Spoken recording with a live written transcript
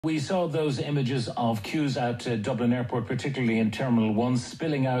We saw those images of queues at Dublin Airport, particularly in Terminal 1,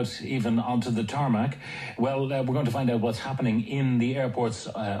 spilling out even onto the tarmac. Well, we're going to find out what's happening in the airports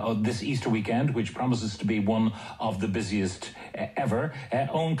this Easter weekend, which promises to be one of the busiest ever.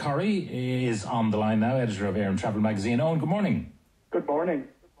 Eoghan Corry is on the line now, editor of Air and Travel magazine. Eoghan, good morning. Good morning.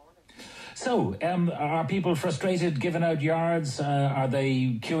 So, are people frustrated, giving out yards? Are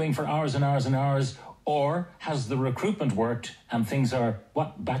they queuing for hours and hours and hours? Or has the recruitment worked and things are,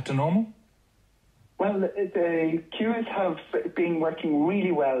 back to normal? Well, the queues have been working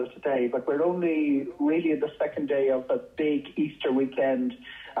really well today, but we're only really in the second day of a big Easter weekend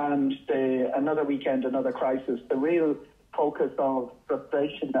and another weekend, another crisis. The real focus of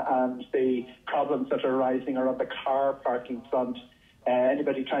frustration and the problems that are arising are on the car parking front.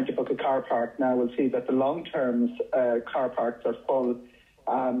 Anybody trying to book a car park now will see that the long-term car parks are full,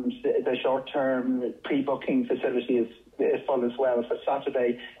 and the short-term pre-booking facility is full as well for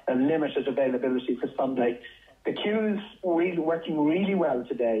Saturday, and limited availability for Sunday. The queues really working really well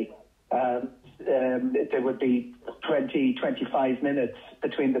today. There would be 20-25 minutes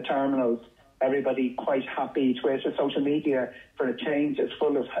between the terminals. Everybody quite happy. Twitter, social media for a change is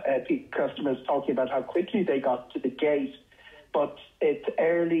full of customers talking about how quickly they got to the gate. But it's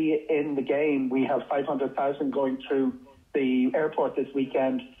early in the game. We have 500,000 going through the airport this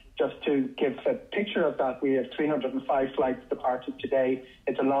weekend. Just to give a picture of that, we have 305 flights departed today.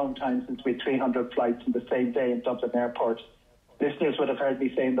 It's a long time since we had 300 flights in the same day in Dublin Airport. Listeners would have heard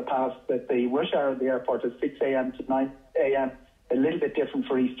me say in the past that the rush hour in the airport is 6 a.m. to 9 a.m. A little bit different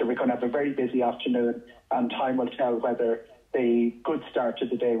for Easter. We're going to have a very busy afternoon, and time will tell whether the good start to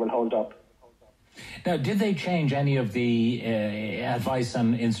the day will hold up. Now, did they change any of the advice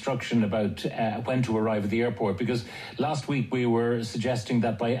and instruction about when to arrive at the airport? Because last week we were suggesting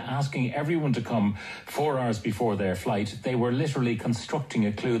that by asking everyone to come 4 hours before their flight, they were literally constructing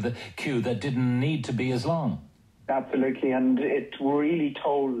a queue that didn't need to be as long. Absolutely, and it really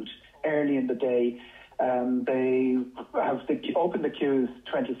told early in the day. They have opened the queues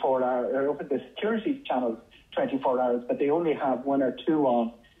 24 hours, or opened the security channels 24 hours, but they only have 1 or 2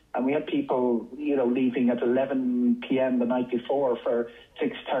 on. And we had people, leaving at 11 p.m. the night before for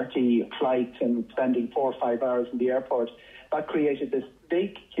 6:30 flights and spending 4 or 5 hours in the airport. That created this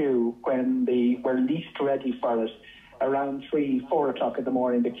big queue when they were least ready for it. Around 3-4 o'clock in the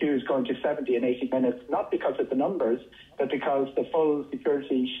morning, the queue is going to 70 and 80 minutes, not because of the numbers, but because the full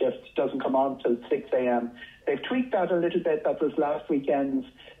security shift doesn't come on till 6 a.m. They've tweaked that a little bit. That was last weekend's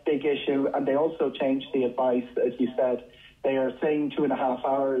big issue. And they also changed the advice, as you said. They are saying 2.5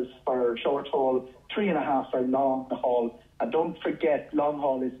 hours for short haul, 3.5 for long haul. And don't forget, long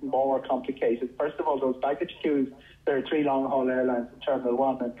haul is more complicated. First of all, those baggage queues, there are 3 long haul airlines in Terminal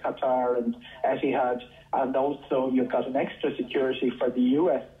 1, and Qatar and Etihad. And also you've got an extra security for the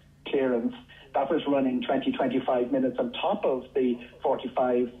US clearance. That was running 20-25 minutes on top of the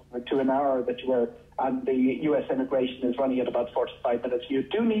 45 to an hour that you were, and the US immigration is running at about 45 minutes. You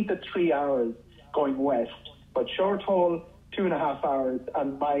do need the 3 hours going west, but short haul, 2.5 hours.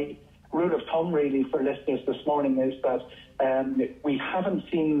 And my rule of thumb really for listeners this morning is that we haven't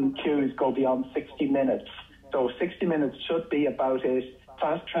seen queues go beyond 60 minutes. So 60 minutes should be about it.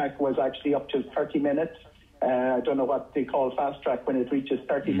 Fast track was actually up to 30 minutes. I don't know what they call fast track when it reaches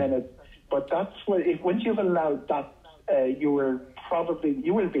 30 minutes. But that's what, once you've allowed that, you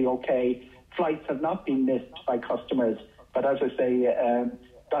will be okay. Flights have not been missed by customers. But as I say,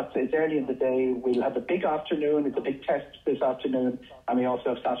 it's early in the day. We'll have a big afternoon. It's a big test this afternoon. And we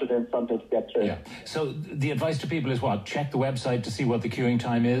also have Saturday and Sunday to get through. Yeah. So the advice to people is what? Check the website to see what the queuing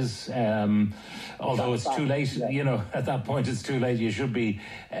time is. Although it's too late, at that point it's too late. You should be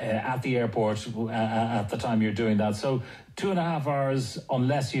at the airport at the time you're doing that. So 2.5 hours,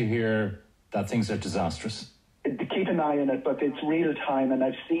 unless you hear that things are disastrous. Keep an eye on it, but it's real time, and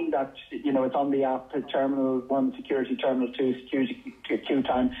I've seen that, it's on the app, Terminal 1 security, Terminal 2 security queue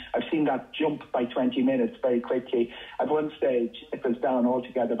time. I've seen that jump by 20 minutes very quickly. At one stage, it was down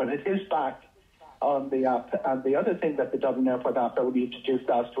altogether, but it is back on the app. And the other thing that the Dublin Airport app that we introduced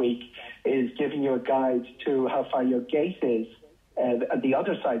last week is giving you a guide to how far your gate is at the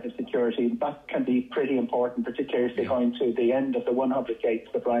other side of security. That can be pretty important, particularly if you're going to the end of the 100 gates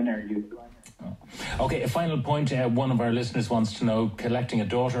that Ryanair uses. Okay, a final point. One of our listeners wants to know, collecting a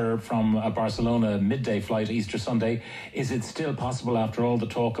daughter from a Barcelona midday flight Easter Sunday, is it still possible after all the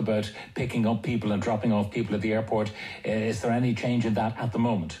talk about picking up people and dropping off people at the airport? Is there any change in that at the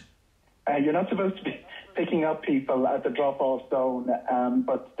moment? You're not supposed to be picking up people at the drop-off zone,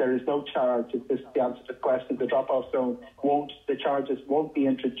 but there is no charge. If this is the answer to the question, the drop-off zone the charges won't be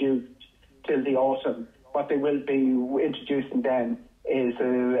introduced till the autumn. What they will be introducing then is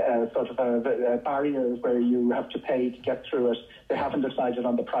a sort of a barrier where you have to pay to get through it. They haven't decided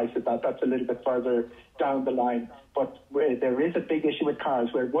on the price of that. That's a little bit further down the line. But there is a big issue with cars.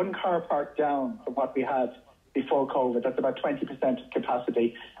 We're one car park down from what we had before COVID. That's about 20% of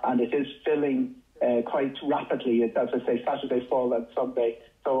capacity, and it is filling quite rapidly, as I say, Saturday, fall and Sunday.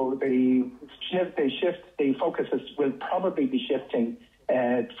 So the focus will probably be shifting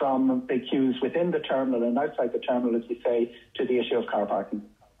from the queues within the terminal and outside the terminal, as you say, to the issue of car parking.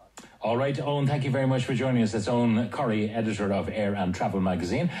 All right, Eoghan, thank you very much for joining us. It's Eoghan Corry, editor of Air and Travel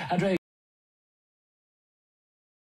magazine. Andrea